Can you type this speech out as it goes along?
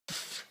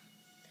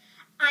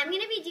I'm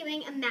going to be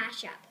doing a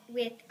mashup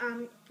with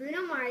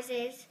Bruno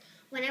Mars's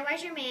When I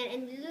Was Your Man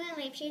and Lulu and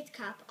Lampshade's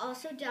Cup,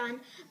 also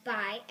done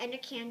by Anna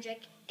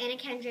Kendrick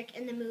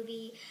in the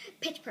movie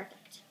Pitch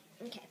Perfect.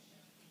 Okay.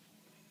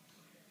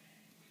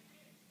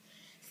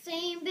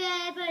 Same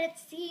bed, but it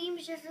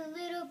seems just a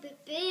little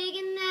bit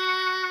bigger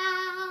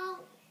now.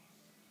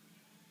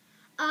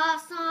 A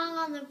song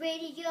on the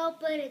radio,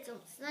 but it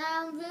don't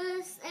sound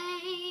the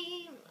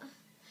same.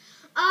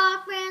 Our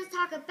friends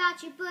talk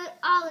about you, but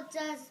all it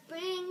does is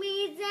bring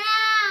me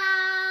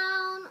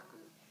down.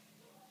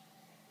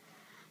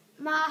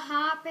 My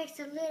heart breaks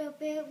a little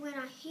bit when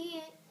I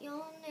hear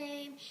your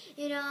name.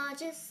 It all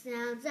just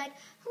sounds like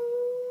ooh,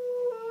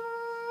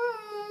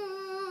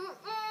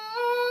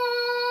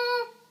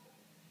 ooh.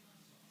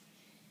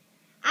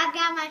 I've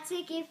got my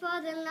ticket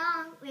for the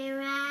long way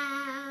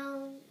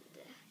round.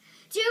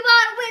 2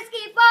 bottles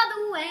whiskey for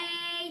the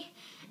way,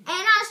 and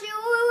I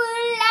sure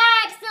would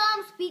like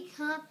some sweet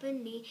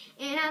company.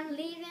 And I'm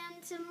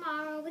leaving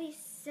tomorrow. What do you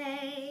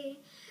say?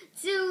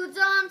 Too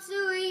dumb,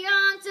 too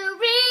young to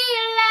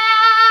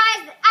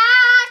realize that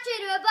I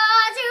should have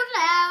bought you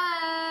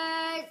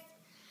flowers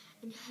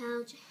and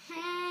held your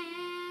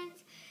hand.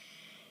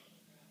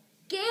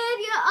 Gave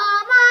you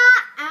all my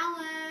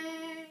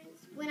hours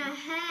when I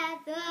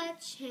had the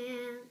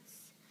chance.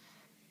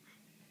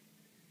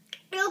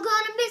 You're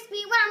gonna miss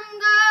me when I'm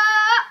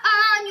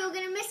gone. You're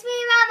gonna miss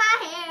me by my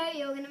hair.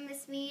 You're gonna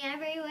miss me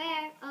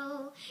everywhere.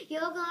 Oh,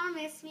 you're gonna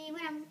miss me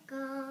when I'm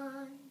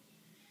gone.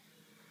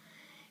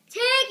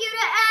 Take you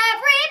to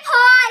every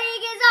party,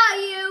 'cause all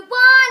you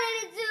wanted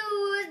to do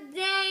was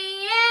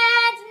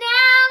dance.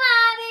 Now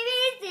my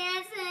baby's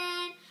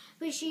dancing,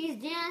 but she's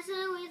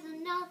dancing with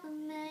another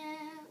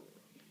man.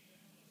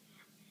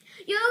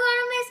 You're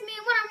gonna miss me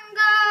when I'm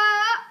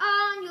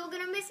gone. You're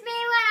gonna miss me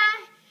when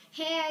I'm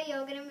here.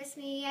 You're gonna miss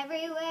me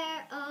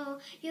everywhere. Oh,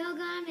 you're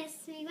gonna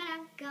miss me when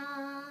I'm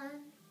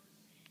gone.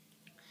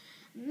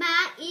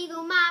 My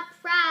ego, my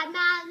pride,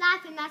 my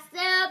life, and my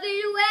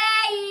selfish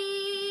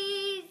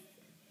ways.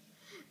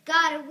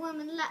 Got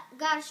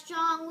a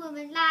strong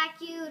woman like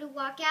you to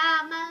walk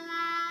out my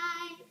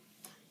life.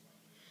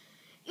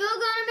 You're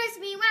gonna miss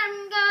me when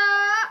I'm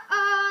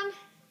gone.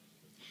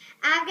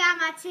 I've got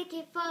my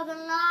ticket for the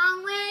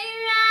long way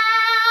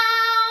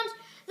round.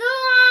 The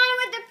one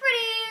with the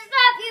prettiest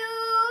of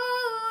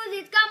views.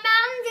 It's got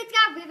mountains, it's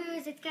got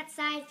rivers, it's got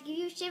sights to give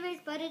you shivers,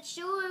 but it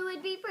sure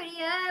would be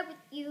prettier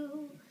with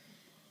you.